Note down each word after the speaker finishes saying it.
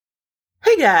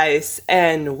Hey guys,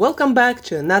 and welcome back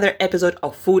to another episode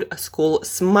of Food School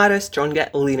Smarter, Stronger,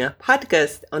 Leaner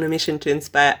podcast on a mission to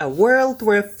inspire a world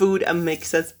where food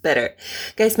makes us better.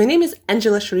 Guys, my name is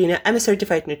Angela Shurina. I'm a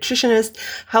certified nutritionist,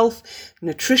 health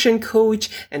nutrition coach,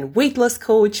 and weight loss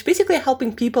coach, basically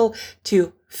helping people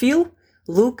to feel,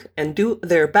 look, and do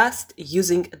their best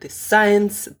using the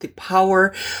science, the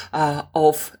power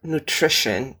of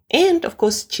nutrition, and of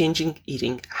course, changing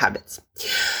eating habits.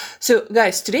 So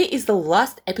guys, today is the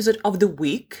last episode of the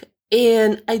week,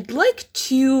 and I'd like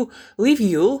to leave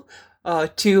you,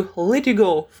 to let you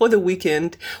go for the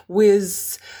weekend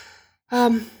with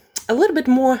a little bit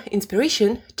more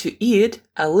inspiration to eat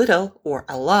a little or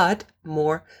a lot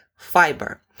more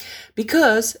fiber.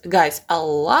 Because, guys, a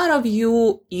lot of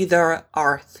you either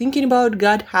are thinking about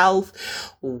gut health,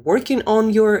 working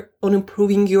on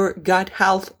improving your gut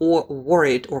health, or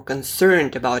worried or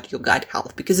concerned about your gut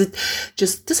health because it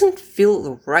just doesn't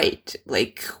feel right,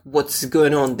 like what's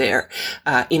going on there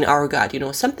in our gut.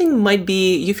 Something might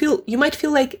be, you might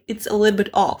feel like it's a little bit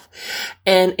off.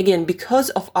 And again,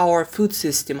 because of our food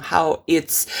system, how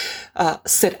it's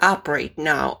set up right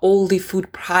now, all the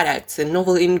food products and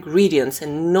novel ingredients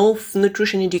and no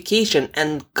nutrition education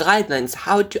and guidelines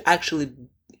how to actually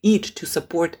eat to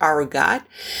support our gut,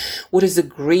 what is a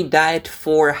great diet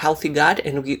for a healthy gut.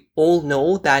 And we all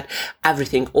know that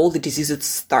all the diseases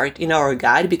start in our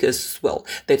gut because, well,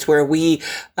 that's where we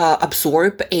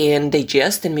absorb and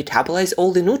digest and metabolize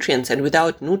all the nutrients. And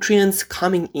without nutrients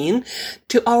coming in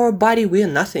to our body, we are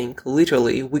nothing.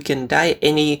 Literally, we can die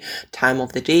any time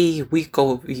of the day, week,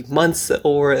 or months,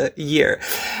 or a year.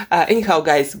 Anyhow,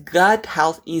 guys, gut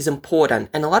health is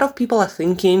important. And a lot of people are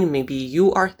thinking, maybe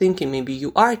you are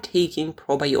taking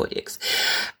probiotics.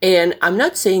 And I'm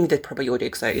not saying that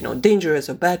probiotics are, dangerous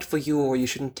or bad for you or you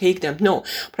shouldn't take them. No,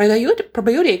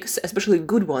 probiotics, especially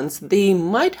good ones, they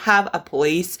might have a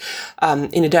place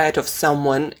in a diet of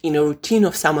someone, in a routine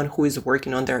of someone who is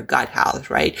working on their gut health,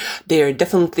 right? They're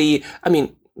definitely,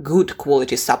 good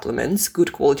quality supplements,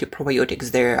 good quality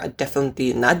probiotics. They're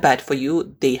definitely not bad for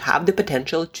you. They have the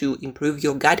potential to improve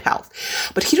your gut health.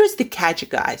 But here's the catch,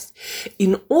 guys.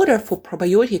 In order for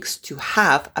probiotics to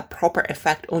have a proper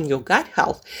effect on your gut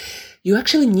health, you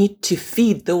actually need to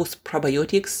feed those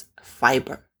probiotics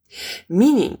fiber.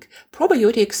 Meaning,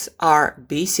 probiotics are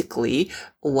basically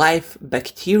live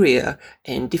bacteria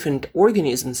and different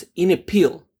organisms in a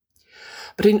pill.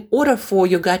 But in order for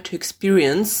your gut to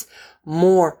experience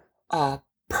more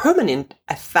permanent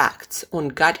effects on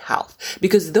gut health,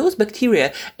 because those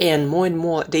bacteria, and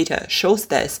more data shows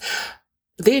this,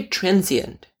 they're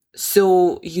transient.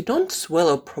 So you don't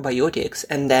swallow probiotics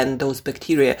and then those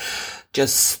bacteria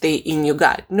just stay in your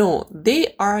gut. No,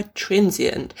 they are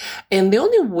transient. And the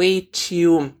only way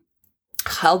to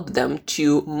help them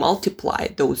to multiply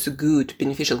those good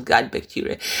beneficial gut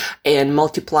bacteria and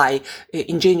multiply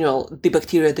in general the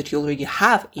bacteria that you already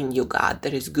have in your gut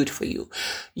that is good for you.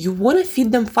 You want to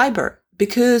feed them fiber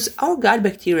because our gut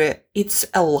bacteria, it's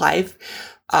a live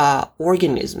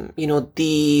organism,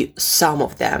 the sum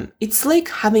of them. It's like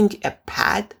having a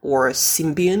pet or a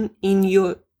symbiont in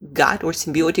your gut or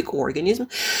symbiotic organism.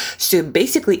 So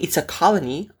basically it's a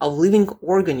colony of living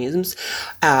organisms,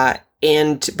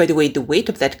 and by the way, the weight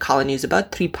of that colony is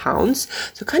about 3 pounds.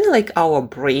 So kind of like our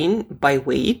brain by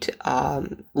weight,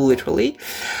 literally.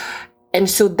 And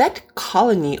so that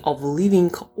colony of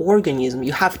living organism,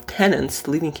 you have tenants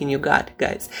living in your gut,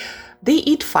 guys. They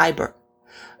eat fiber.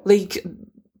 Like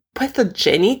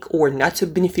pathogenic or not so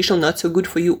beneficial, not so good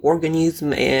for you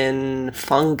organism and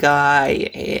fungi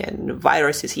and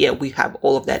viruses. Yeah, we have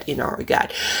all of that in our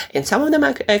gut. And some of them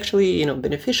are actually,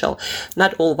 beneficial.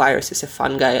 Not all viruses and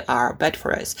fungi are bad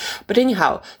for us. But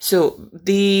anyhow, so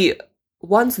the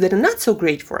ones that are not so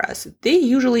great for us, they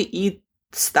usually eat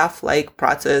stuff like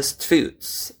processed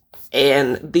foods.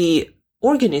 And the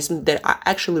organisms that are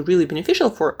actually really beneficial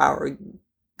for our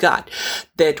gut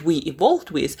that we evolved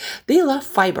with, they love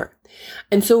fiber.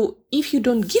 And so if you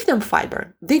don't give them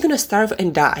fiber, they're going to starve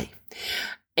and die.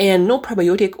 And no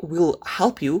probiotic will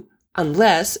help you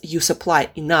unless you supply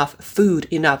enough food,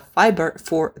 enough fiber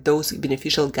for those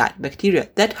beneficial gut bacteria.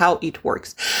 That's how it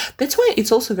works. That's why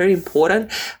it's also very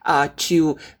important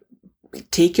to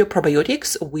take your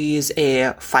probiotics with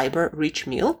a fiber-rich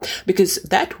meal, because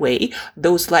that way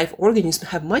those live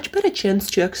organisms have much better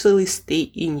chance to actually stay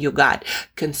in your gut,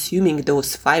 consuming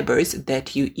those fibers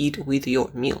that you eat with your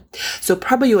meal. So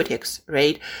probiotics,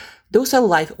 right? Those are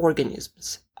live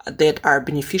organisms that are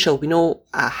beneficial. We know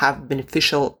have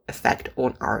beneficial effect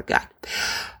on our gut,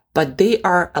 but they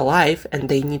are alive and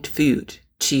they need food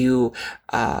to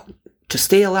to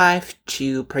stay alive,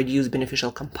 to produce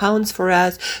beneficial compounds for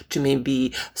us, to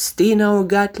maybe stay in our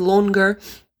gut longer.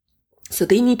 So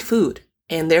they need food,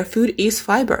 and their food is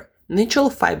fiber. Natural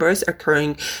fibers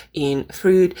occurring in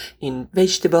fruit, in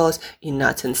vegetables, in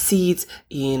nuts and seeds,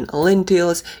 in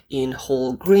lentils, in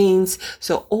whole grains.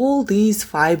 So all these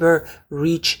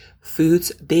fiber-rich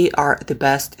foods, they are the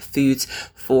best foods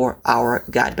for our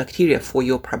gut bacteria, for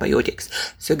your probiotics.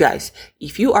 So guys,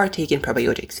 if you are taking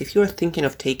probiotics, if you're thinking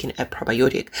of taking a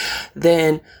probiotic,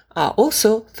 then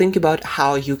also think about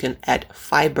how you can add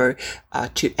fiber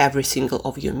to every single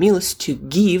of your meals to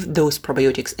give those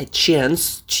probiotics a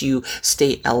chance to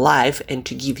stay alive and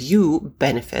to give you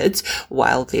benefits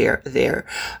while they're there.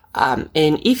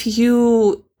 And if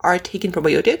you are taking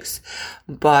probiotics,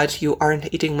 but you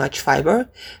aren't eating much fiber,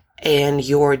 and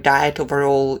your diet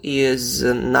overall is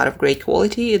not of great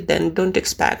quality, then don't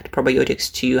expect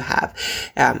probiotics to have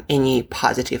any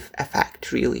positive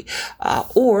effect, really.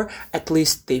 Or at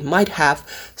least they might have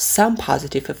some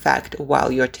positive effect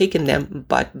while you're taking them,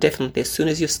 but definitely as soon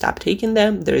as you stop taking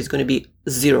them, there is going to be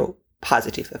zero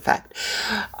positive effect.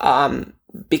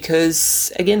 Because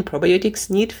again, probiotics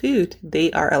need food.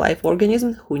 They are a live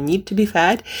organism who need to be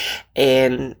fed.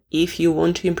 And if you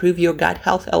want to improve your gut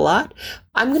health a lot,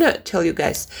 I'm going to tell you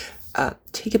guys,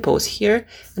 take a pause here,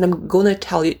 and I'm going to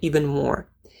tell you even more.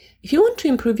 If you want to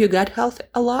improve your gut health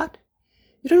a lot,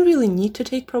 you don't really need to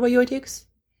take probiotics.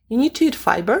 You need to eat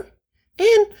fiber,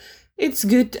 and it's a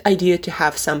good idea to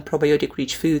have some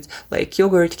probiotic-rich foods like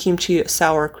yogurt, kimchi,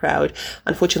 sauerkraut.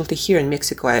 Unfortunately, here in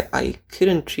Mexico, I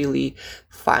couldn't really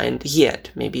find yet.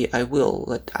 Maybe I will,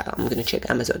 but I'm going to check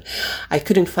Amazon. I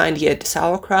couldn't find yet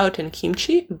sauerkraut and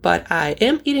kimchi, but I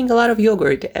am eating a lot of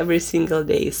yogurt every single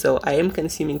day, so I am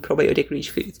consuming probiotic-rich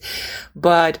foods.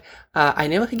 But I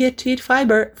never get to eat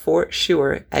fiber for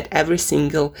sure at every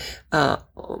single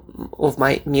of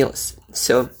my meals.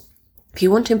 So if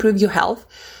you want to improve your health,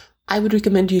 I would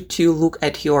recommend you to look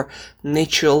at your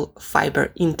natural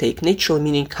fiber intake. Natural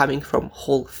meaning coming from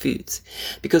whole foods,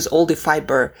 because all the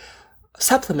fiber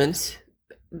supplements,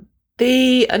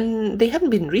 they haven't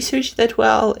been researched that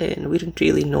well, and we don't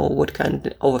really know what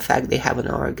kind of effect they have on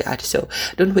our gut. So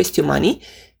don't waste your money.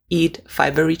 Eat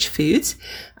fiber-rich foods,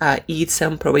 eat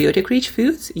some probiotic-rich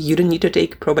foods. You don't need to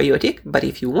take probiotic, but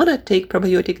if you want to take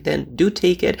probiotic, then do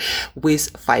take it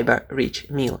with fiber-rich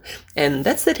meal. And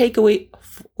that's the takeaway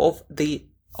of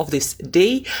this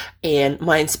day, and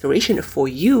my inspiration for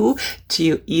you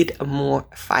to eat more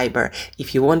fiber.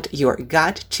 If you want your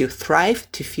gut to thrive,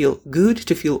 to feel good,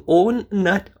 to feel on,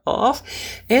 not off,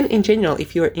 and in general,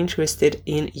 if you're interested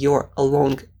in your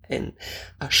long and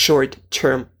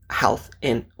short-term health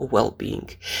and well-being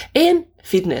and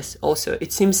fitness also.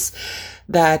 It seems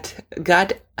that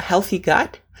healthy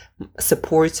gut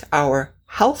supports our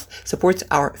health, supports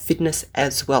our fitness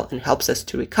as well, and helps us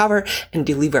to recover and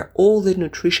deliver all the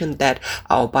nutrition that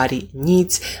our body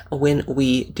needs when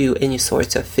we do any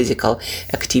sorts of physical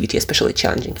activity, especially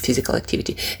challenging physical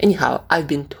activity. Anyhow, I've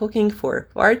been talking for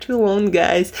far too long,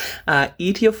 guys.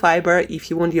 Eat your fiber. If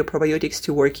you want your probiotics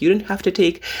to work, you don't have to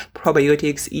take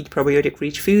probiotics. Eat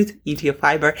probiotic-rich food, eat your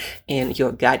fiber, and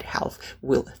your gut health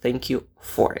will thank you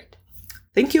for it.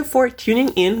 Thank you for tuning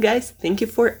in, guys. Thank you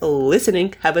for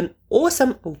listening. Have an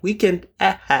awesome weekend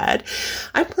ahead.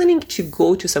 I'm planning to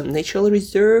go to some natural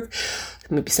reserve,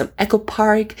 maybe some eco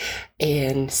park,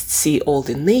 and see all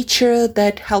the nature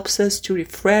that helps us to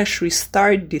refresh,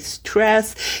 restart,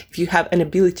 distress. If you have an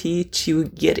ability to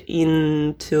get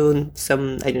into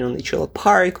some, natural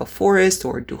park or forest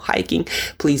or do hiking,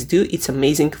 please do. It's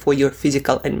amazing for your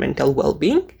physical and mental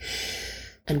well-being.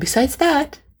 And besides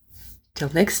that, till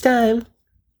next time,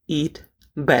 eat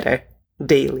better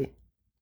daily.